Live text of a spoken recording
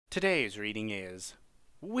Today's reading is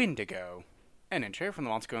Wendigo, an entry from the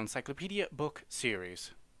Monster Encyclopedia book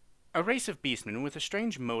series. A race of beastmen with a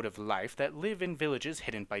strange mode of life that live in villages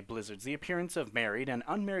hidden by blizzards. The appearance of married and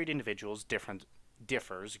unmarried individuals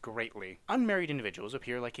differs greatly. Unmarried individuals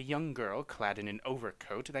appear like a young girl clad in an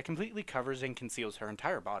overcoat that completely covers and conceals her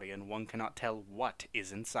entire body, and one cannot tell what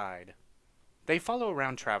is inside. They follow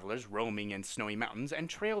around travelers roaming in snowy mountains and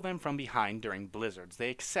trail them from behind during blizzards.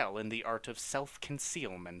 They excel in the art of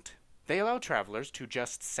self-concealment. They allow travelers to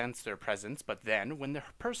just sense their presence, but then, when the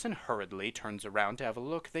person hurriedly turns around to have a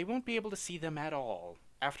look, they won't be able to see them at all.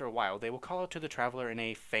 After a while, they will call out to the traveler in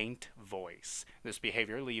a faint voice. This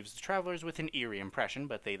behavior leaves the travelers with an eerie impression,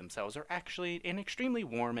 but they themselves are actually an extremely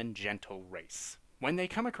warm and gentle race. When they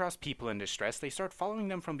come across people in distress, they start following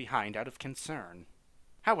them from behind out of concern.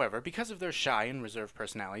 However, because of their shy and reserved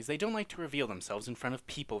personalities, they don't like to reveal themselves in front of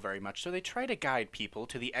people very much, so they try to guide people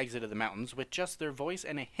to the exit of the mountains with just their voice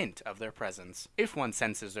and a hint of their presence. If one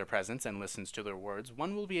senses their presence and listens to their words,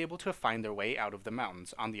 one will be able to find their way out of the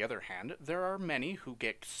mountains. On the other hand, there are many who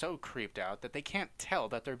get so creeped out that they can't tell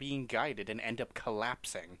that they're being guided and end up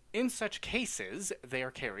collapsing. In such cases, they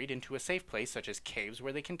are carried into a safe place such as caves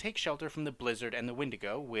where they can take shelter from the blizzard, and the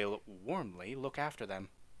Wendigo will warmly look after them.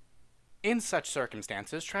 In such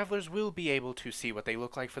circumstances, travelers will be able to see what they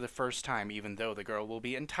look like for the first time. Even though the girl will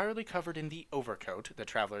be entirely covered in the overcoat, the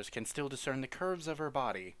travelers can still discern the curves of her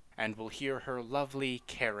body, and will hear her lovely,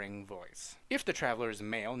 caring voice. If the traveler is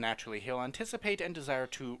male, naturally he'll anticipate and desire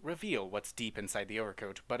to reveal what's deep inside the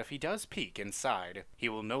overcoat, but if he does peek inside, he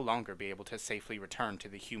will no longer be able to safely return to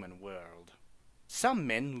the human world. Some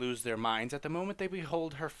men lose their minds at the moment they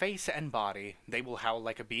behold her face and body. They will howl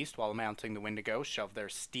like a beast while mounting the Wendigo, shove their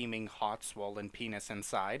steaming, hot, swollen penis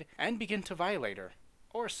inside, and begin to violate her.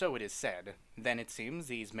 Or so it is said. Then it seems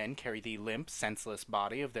these men carry the limp, senseless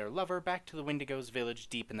body of their lover back to the Wendigo's village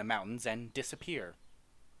deep in the mountains and disappear.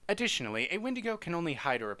 Additionally, a Wendigo can only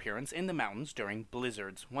hide her appearance in the mountains during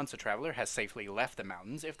blizzards. Once a traveler has safely left the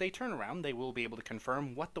mountains, if they turn around, they will be able to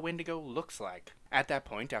confirm what the Wendigo looks like. At that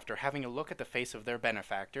point, after having a look at the face of their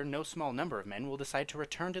benefactor, no small number of men will decide to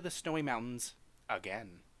return to the snowy mountains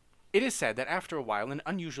again. It is said that after a while, an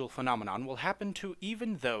unusual phenomenon will happen to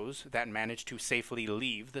even those that manage to safely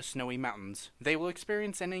leave the snowy mountains. They will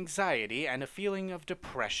experience an anxiety and a feeling of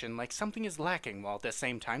depression, like something is lacking, while at the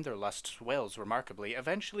same time their lust swells remarkably.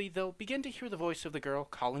 Eventually, they'll begin to hear the voice of the girl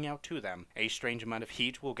calling out to them. A strange amount of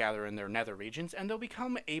heat will gather in their nether regions, and they'll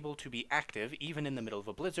become able to be active even in the middle of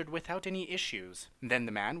a blizzard without any issues. Then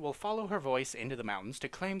the man will follow her voice into the mountains to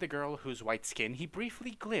claim the girl whose white skin he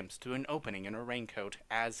briefly glimpsed through an opening in her raincoat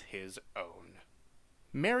as his own.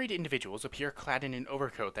 Married individuals appear clad in an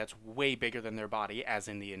overcoat that's way bigger than their body, as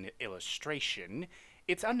in the illustration.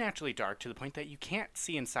 It's unnaturally dark to the point that you can't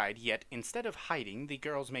see inside, yet instead of hiding, the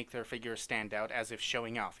girls make their figures stand out as if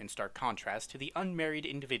showing off, in stark contrast to the unmarried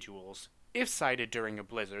individuals. If sighted during a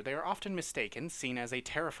blizzard, they are often mistaken, seen as a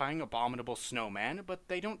terrifying, abominable snowman, but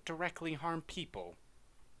they don't directly harm people.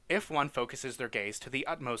 If one focuses their gaze to the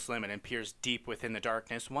utmost limit and peers deep within the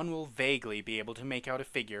darkness, one will vaguely be able to make out a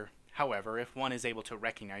figure. However, if one is able to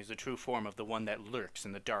recognize the true form of the one that lurks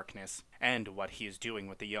in the darkness, and what he is doing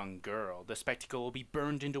with the young girl, the spectacle will be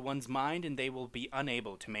burned into one's mind and they will be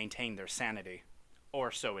unable to maintain their sanity.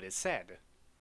 Or so it is said.